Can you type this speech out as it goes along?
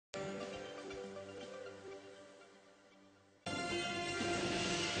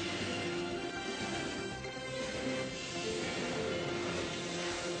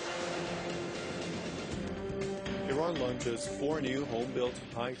Iran launches 4 new home-built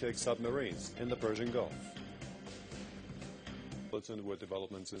high-tech submarines in the Persian Gulf. With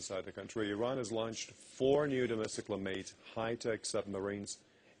developments inside the country, Iran has launched 4 new domestically made high-tech submarines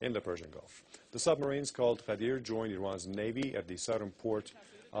in the Persian Gulf. The submarines, called Ghadir, joined Iran's Navy at the southern port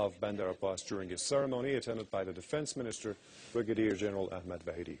of Bandar Abbas during a ceremony attended by the Defense Minister, Brigadier General Ahmad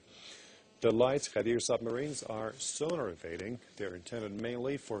Vahidi. The light Ghadir submarines are sonar evading. They're intended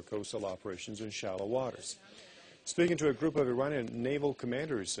mainly for coastal operations in shallow waters. Speaking to a group of Iranian naval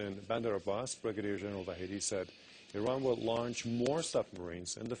commanders in Bandar Abbas, Brigadier General Vahidi said Iran will launch more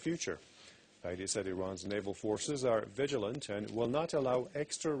submarines in the future. Vahidi said Iran's naval forces are vigilant and will not allow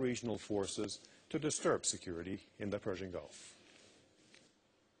extra-regional forces to disturb security in the Persian Gulf.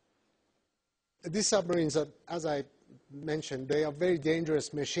 These submarines are, as I mentioned, they are very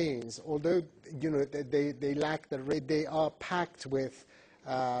dangerous machines. Although they lack the rate, they are packed with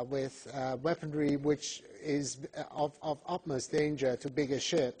weaponry which is of utmost danger to bigger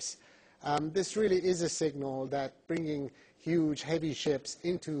ships. This really is a signal that bringing huge, heavy ships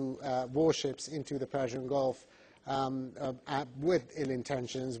into warships into the Persian Gulf with ill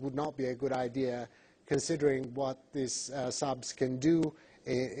intentions would not be a good idea, considering what these subs can do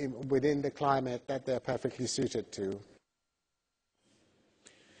within the climate that they're perfectly suited to.